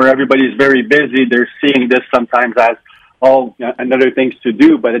time where everybody's very busy, they're seeing this sometimes as another things to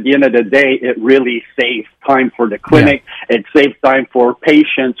do, but at the end of the day, it really saves time for the clinic. Yeah. It saves time for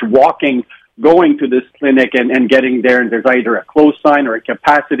patients going to this clinic and getting there, and there's either a close sign or a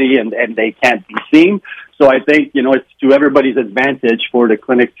capacity, and they can't be seen. So I think, it's to everybody's advantage for the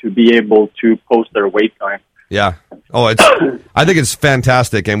clinic to be able to post their wait time. Yeah. Oh, I think it's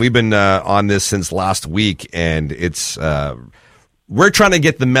fantastic, and we've been on this since last week, and it's we're trying to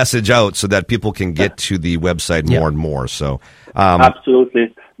get the message out so that people can get to the website more and more. So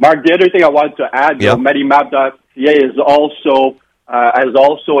absolutely. Mark, the other thing I wanted to add, Medimap.ca is has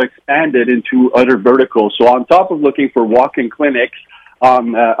also expanded into other verticals. So on top of looking for walk-in clinics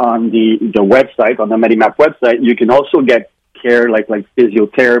on the website, on the Medimap website, you can also get care like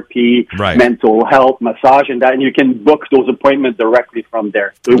physiotherapy, mental health, massage, and that, and you can book those appointments directly from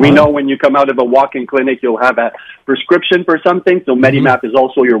there. So we know when you come out of a walk-in clinic, you'll have a prescription for something. So Medimap is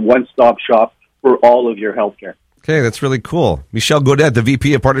also your one-stop shop for all of your healthcare. Okay, that's really cool. Michel Godet, the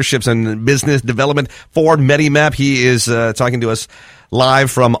VP of Partnerships and Business Development for Medimap. He is talking to us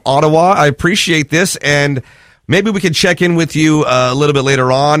live from Ottawa. I appreciate this, and maybe we can check in with you a little bit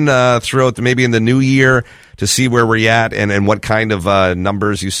later on throughout maybe in the new year to see where we're at and what kind of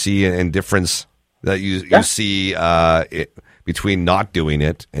numbers you see and difference that you see between not doing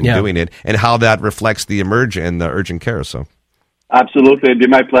it and doing it, and how that reflects the emerge and the urgent care. So, absolutely, it'd be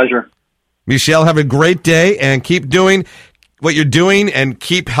my pleasure. Michel, have a great day and keep doing what you're doing and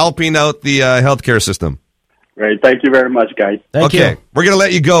keep helping out the healthcare system. Great. Thank you very much, guys. Thank you. We're going to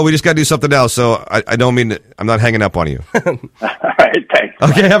let you go. We just got to do something else. So I don't mean to, I'm not hanging up on you. All right. Thanks.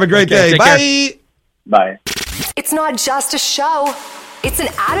 Okay. Have a great day. take Bye. care. Bye. It's not just a show, it's an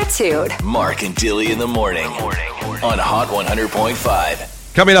attitude. Mark and Dilly in the morning on Hot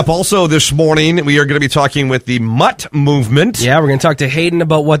 100.5. Coming up also this morning, we are going to be talking with the Mutt Movement. Yeah, we're going to talk to Hayden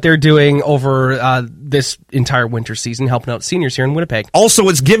about what they're doing over this entire winter season, helping out seniors here in Winnipeg. Also,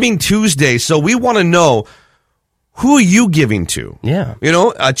 it's Giving Tuesday, so we want to know, who are you giving to? Yeah. You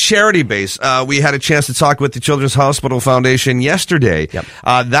know, a charity base. We had a chance to talk with the Children's Hospital Foundation yesterday. Yep.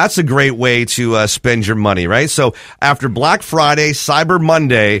 That's a great way to spend your money, right? So after Black Friday, Cyber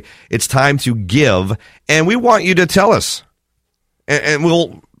Monday, it's time to give, and we want you to tell us. And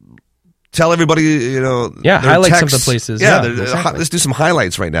we'll tell everybody, you know. Yeah, their highlights texts. of the places. Yeah, exactly. Let's do some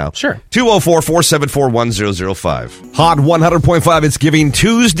highlights right now. Sure. 204-474-1005. Hot 100.5, it's Giving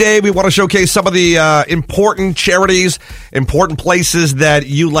Tuesday. We want to showcase some of the important charities, important places that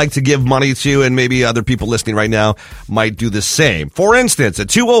you like to give money to, and maybe other people listening right now might do the same. For instance, at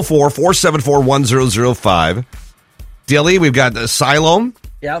 204-474-1005, Dilly, we've got Siloam.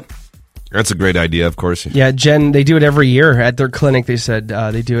 Yep. That's a great idea, of course. Yeah, Jen, they do it every year at their clinic. They said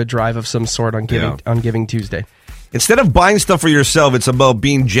they do a drive of some sort on Giving Tuesday. Instead of buying stuff for yourself, it's about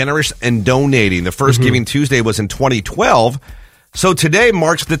being generous and donating. The first Giving Tuesday was in 2012, so today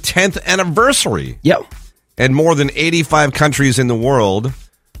marks the 10th anniversary. Yep. And more than 85 countries in the world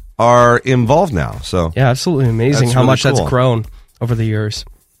are involved now. So yeah, absolutely amazing how much that's grown over the years.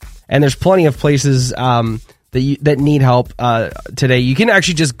 And there's plenty of places that need help today. You can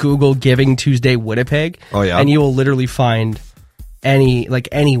actually just Google Giving Tuesday Winnipeg. Oh, yeah. And you will literally find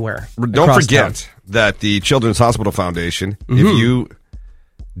anywhere. Don't forget that the Children's Hospital Foundation, if you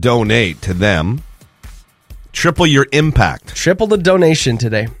donate to them, triple your impact. Triple the donation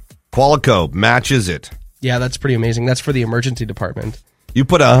today. Qualico matches it. Yeah, that's pretty amazing. That's for the emergency department. You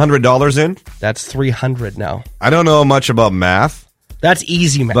put $100 in? That's $300 now. I don't know much about math. That's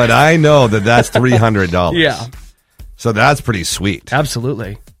easy math. But I know that's $300. Yeah. So that's pretty sweet.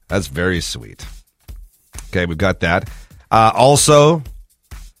 Absolutely. That's very sweet. Okay, we've got that. Also,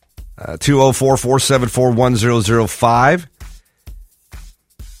 204-474-1005.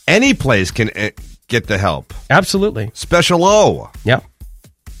 Any place can get the help. Absolutely. Special O. Yeah.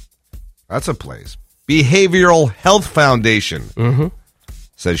 That's a place. Behavioral Health Foundation,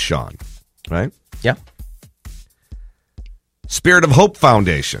 says Sean. Right? Yeah. Spirit of Hope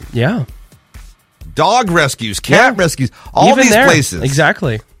Foundation. Yeah. Dog rescues, cat rescues, all even these there. places.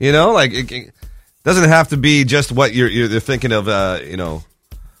 Exactly. You know, like it doesn't have to be just what you're thinking of, you know,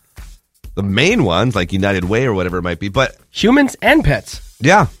 the main ones like United Way or whatever it might be, but humans and pets.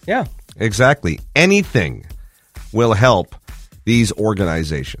 Yeah. Yeah. Exactly. Anything will help these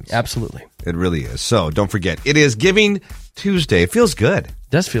organizations. Absolutely. It really is. So don't forget, it is Giving Tuesday. It feels good. It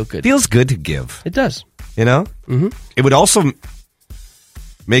does feel good. Feels good to give. It does. You know? Mm-hmm. It would also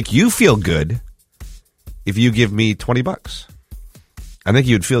make you feel good if you give me $20. I think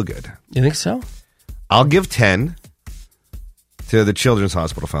you'd feel good. You think so? I'll give 10 to the Children's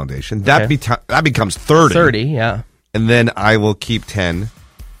Hospital Foundation. That becomes 30. 30, yeah. And then I will keep 10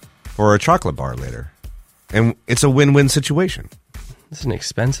 for a chocolate bar later. And it's a win-win situation. This is an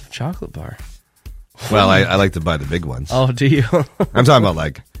expensive chocolate bar. Well, I like to buy the big ones. Oh, do you? I'm talking about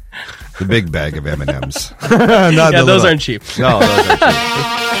like the big bag of M&Ms. Those aren't cheap. No, those aren't cheap.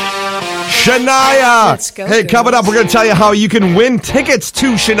 Shania! Let's go, hey, girls. coming up, we're going to tell you how you can win tickets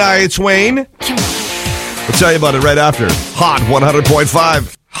to Shania Twain. We'll tell you about it right after. Hot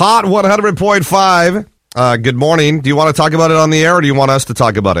 100.5. Hot 100.5. Good morning. Do you want to talk about it on the air, or do you want us to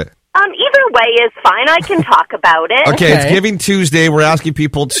talk about it? Either way is fine. I can talk about it. Okay, it's Giving Tuesday. We're asking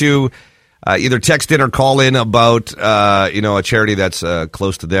people to either text in or call in about a charity that's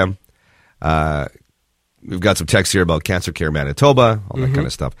close to them. We've got some texts here about Cancer Care Manitoba, all that kind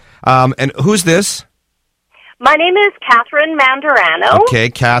of stuff. And who's this? My name is Catherine Mandarano. Okay,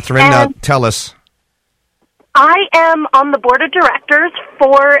 Catherine, now tell us. I am on the board of directors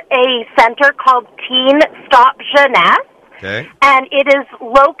for a center called Teen Stop Jeunesse. Okay. And it is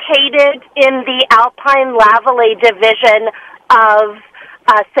located in the Alpine Lavalley division of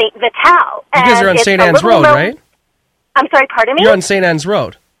St. Vital. You guys are on St. Anne's Road, right? I'm sorry, pardon me? You're on St. Anne's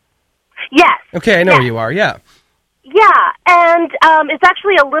Road. Yes. Okay, I know where you are, yeah. Yeah, and it's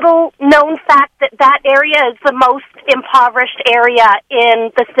actually a little known fact that that area is the most impoverished area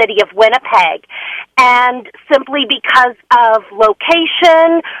in the city of Winnipeg. And simply because of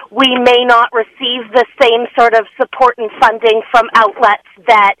location, we may not receive the same sort of support and funding from outlets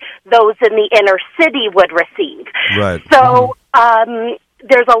that those in the inner city would receive. Right. So,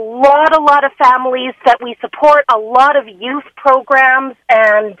 there's a lot of families that we support, a lot of youth programs,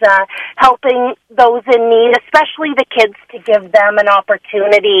 and helping those in need, especially the kids, to give them an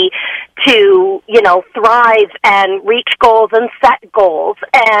opportunity to, thrive and reach goals and set goals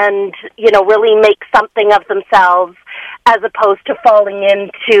and, really make something of themselves as opposed to falling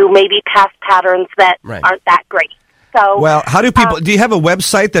into maybe past patterns that aren't that great. So, well, how do people, do you have a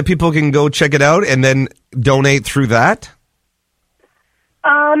website that people can go check it out and then donate through that?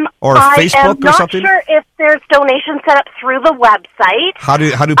 Or Facebook or something? I'm not sure if there's donations set up through the website. How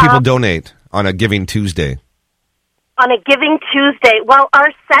do people donate on a Giving Tuesday? On a Giving Tuesday, well,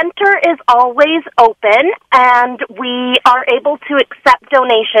 our center is always open, and we are able to accept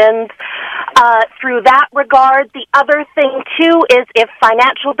donations through that regard. The other thing, too, is if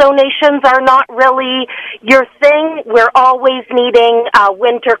financial donations are not really your thing, we're always needing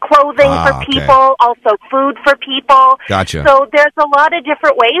winter clothing for people, also food for people. Gotcha. So there's a lot of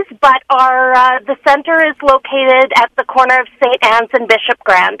different ways, but the center is located at the corner of St. Anne's and Bishop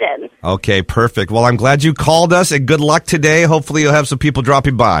Grandin. Okay, perfect. Well, I'm glad you called us, and good luck today. Hopefully you'll have some people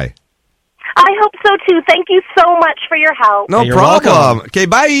dropping by. I hope so, too. Thank you so much for your help. No problem. Welcome. Okay,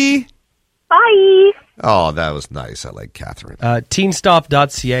 bye. Bye. Oh, that was nice. I like Catherine.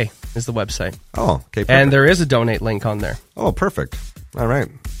 Teenstop.ca is the website. Oh, okay. Perfect. And there is a donate link on there. Oh, perfect. All right.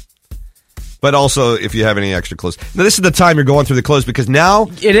 But also, if you have any extra clothes. Now, this is the time you're going through the clothes because now...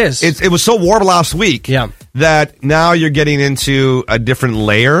 It is. It was so warm last week that now you're getting into a different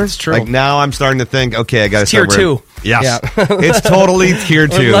layer. It's true. Like now I'm starting to think, okay, I got to start wearing... Tier 2. Yes. Yeah. It's totally Tier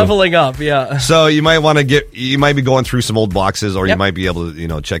 2. We're leveling up, yeah. So you might want to you might be going through some old boxes or you might be able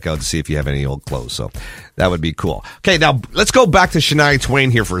to, check out to see if you have any old clothes. So that would be cool. Okay, now let's go back to Shania Twain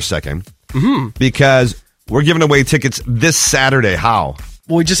here for a second. Mm-hmm. Because we're giving away tickets this Saturday. How?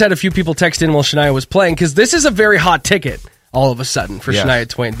 Well, we just had a few people text in while Shania was playing because this is a very hot ticket all of a sudden for Shania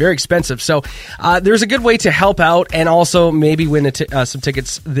Twain. Very expensive. So there's a good way to help out and also maybe win some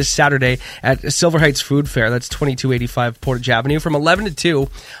tickets this Saturday at Silver Heights Food Fair. That's 2285 Portage Avenue. From 11 to 2,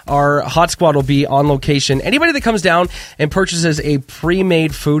 our Hot Squad will be on location. Anybody that comes down and purchases a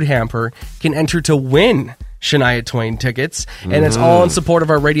pre-made food hamper can enter to win Shania Twain tickets, and it's all in support of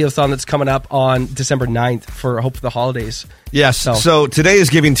our radiothon that's coming up on December 9th for Hope for the Holidays. Yes, so today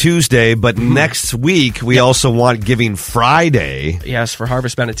is Giving Tuesday, but next week we also want Giving Friday. Yes, for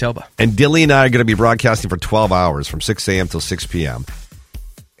Harvest Manitoba. And Dilly and I are going to be broadcasting for 12 hours from 6 a.m. till 6 p.m.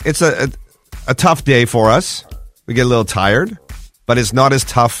 It's a tough day for us. We get a little tired, but it's not as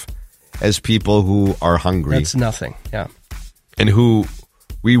tough as people who are hungry. That's nothing, yeah. And who...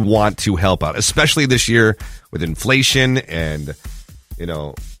 we want to help out, especially this year with inflation and,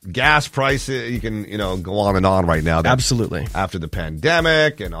 gas prices. You can, go on and on right now. Absolutely. After the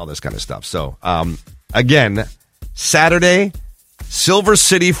pandemic and all this kind of stuff. So, again, Saturday, Silver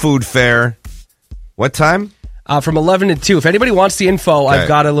City Food Fair. What time? From 11 to 2. If anybody wants the info, I've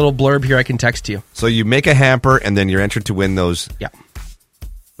got a little blurb here I can text to you. So you make a hamper and then you're entered to win those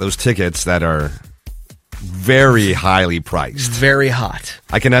tickets that are... very highly priced. Very hot.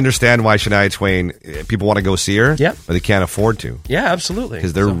 I can understand why Shania Twain, people want to go see her, but they can't afford to. Yeah, absolutely.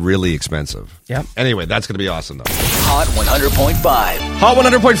 Because they're really expensive. Yeah. Anyway, that's going to be awesome, though. Hot 100.5. Hot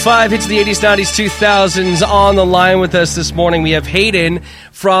 100.5 hits the 80s, 90s, 2000s. On the line with us this morning, we have Hayden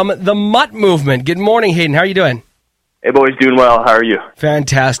from the Mutt Movement. Good morning, Hayden. How are you doing? Hey, boys. Doing well. How are you?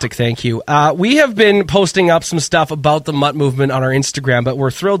 Fantastic. Thank you. We have been posting up some stuff about the Mutt Movement on our Instagram, but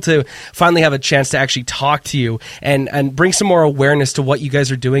we're thrilled to finally have a chance to actually talk to you and bring some more awareness to what you guys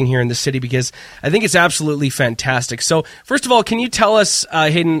are doing here in the city, because I think it's absolutely fantastic. So, first of all, can you tell us,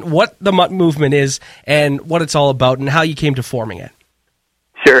 Hayden, what the Mutt Movement is and what it's all about and how you came to forming it?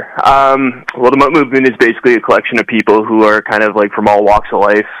 Sure. Well, the Mutt Movement is basically a collection of people who are kind of like from all walks of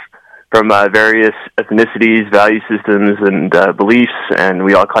life, from various ethnicities, value systems, and beliefs, and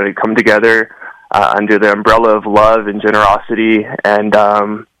we all kind of come together under the umbrella of love and generosity, and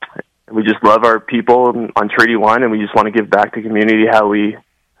we just love our people on Treaty 1, and we just want to give back to the community how we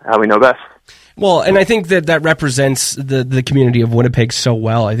know best. Well, and I think that represents the community of Winnipeg so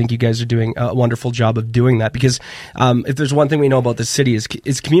well. I think you guys are doing a wonderful job of doing that, because if there's one thing we know about this city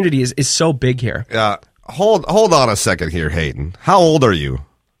is community is so big here. Yeah. Hold on a second here, Hayden. How old are you?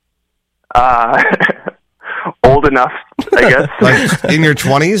 Old enough, I guess. Like in your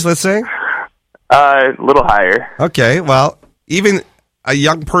 20s, let's say? A little higher. Okay, well, even a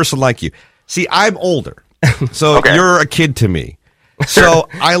young person like you. See, I'm older, so you're a kid to me. So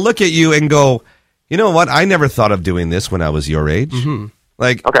I look at you and go, you know what? I never thought of doing this when I was your age. Mm-hmm.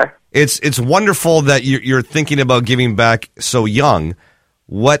 Like, it's wonderful that you're thinking about giving back so young.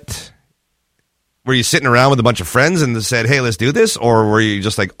 What were you sitting around with a bunch of friends and said, "Hey, let's do this," or were you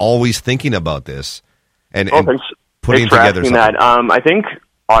just like always thinking about this and putting together something? That. I think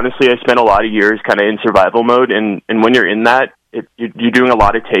honestly, I spent a lot of years kind of in survival mode, and when you're in that, you're doing a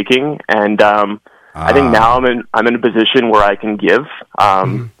lot of taking, and I think now I'm in a position where I can give,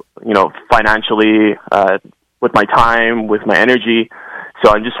 financially, with my time, with my energy.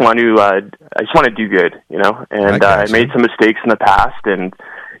 So I just want to do good, and I made some mistakes in the past, and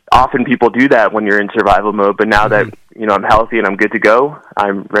often people do that when you're in survival mode, but now that I'm healthy and I'm good to go,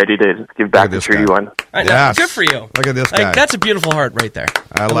 I'm ready to give back the Treaty One. Yes. Good for you. Look at this guy. That's a beautiful heart right there.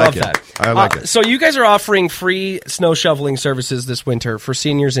 I love that. I like it. So you guys are offering free snow shoveling services this winter for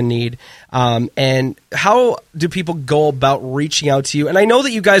seniors in need. And how do people go about reaching out to you? And I know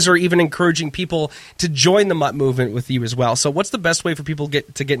that you guys are even encouraging people to join the Mutt movement with you as well. So what's the best way for people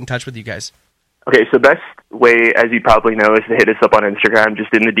to get in touch with you guys? Okay, so best way, as you probably know, is to hit us up on Instagram,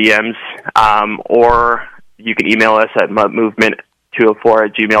 just in the DMs, or you can email us at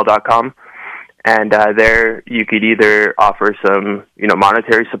muttmovement204@gmail.com, and there you could either offer some,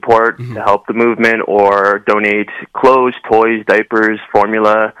 monetary support to help the movement, or donate clothes, toys, diapers,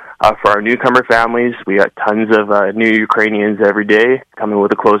 formula for our newcomer families. We got tons of new Ukrainians every day coming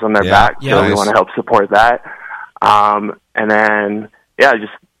with the clothes on their back, so we want to help support that. And then,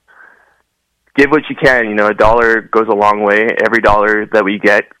 just give what you can. $1 goes a long way. Every dollar that we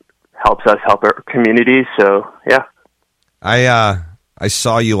get helps us help our community. So, yeah. I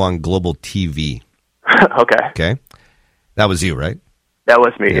saw you on Global TV. Okay. That was you, right? That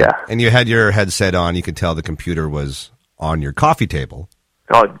was me, yeah. And you had your headset on. You could tell the computer was on your coffee table.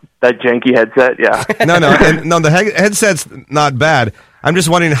 Oh, that janky headset, yeah. No, the headset's not bad. I'm just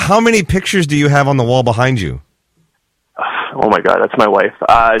wondering, how many pictures do you have on the wall behind you? Oh my God, that's my wife.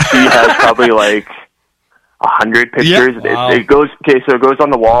 She has probably like 100 pictures. Yeah. Wow. It goes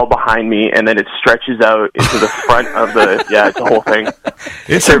on the wall behind me, and then it stretches out into the front of the. Yeah, it's the whole thing.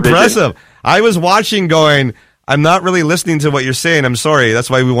 It's impressive. I was watching, going, I'm not really listening to what you're saying. I'm sorry. That's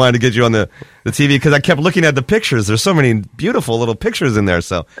why we wanted to get you on the TV, because I kept looking at the pictures. There's so many beautiful little pictures in there.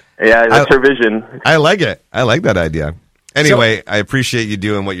 So yeah, that's her vision. I like it. I like that idea. Anyway, I appreciate you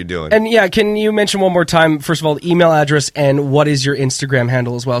doing what you're doing. And can you mention one more time, first of all, the email address and what is your Instagram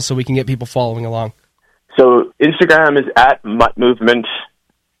handle as well, so we can get people following along? So Instagram is at Mutt Movement,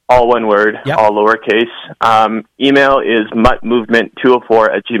 all one word, all lowercase. Email is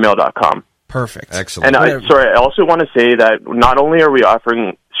muttmovement204@gmail.com. Perfect. Excellent. And I also want to say that not only are we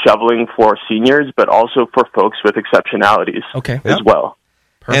offering shoveling for seniors, but also for folks with exceptionalities as well.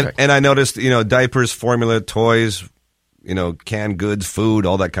 Perfect. And I noticed, diapers, formula, toys, canned goods, food,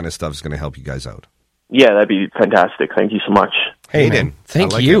 all that kind of stuff is going to help you guys out. Yeah, that'd be fantastic. Thank you so much. Hayden,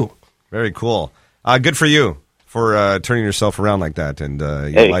 thank you. It. Very cool. Good for you for turning yourself around like that and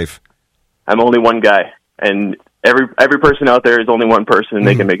your life. I'm only one guy, and every person out there is only one person, and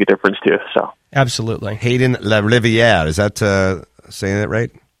they can make a difference too. So absolutely. Hayden LaRiviere, is that saying it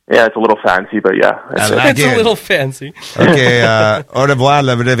right? Yeah, it's a little fancy, but yeah. It's a little fancy. Okay, au revoir,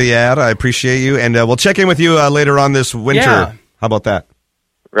 La Rivière. I appreciate you, and we'll check in with you later on this winter. Yeah. How about that?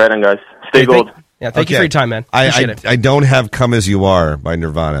 Right on, guys. Stay gold. Thank you for your time, man. Appreciate it. I don't have Come As You Are by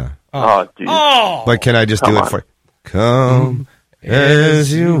Nirvana. Oh, geez. But can I just do it for you? Come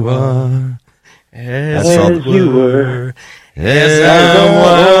as you are, as you were, as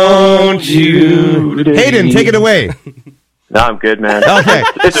I want you. Hayden, take it away. No, I'm good, man. Okay.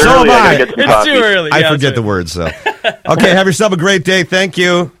 It's so early. I It's too early. I forget the words, so. Okay, have yourself a great day. Thank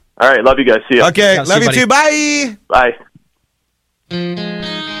you. All right, love you guys. See you. Okay, Yeah, love you too. Bye. Bye.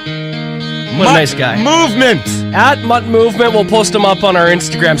 What a nice guy. Movement. At Mutt Movement. We'll post them up on our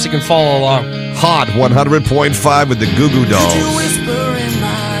Instagram so you can follow along. Hot 100.5 with the Goo Goo Dolls.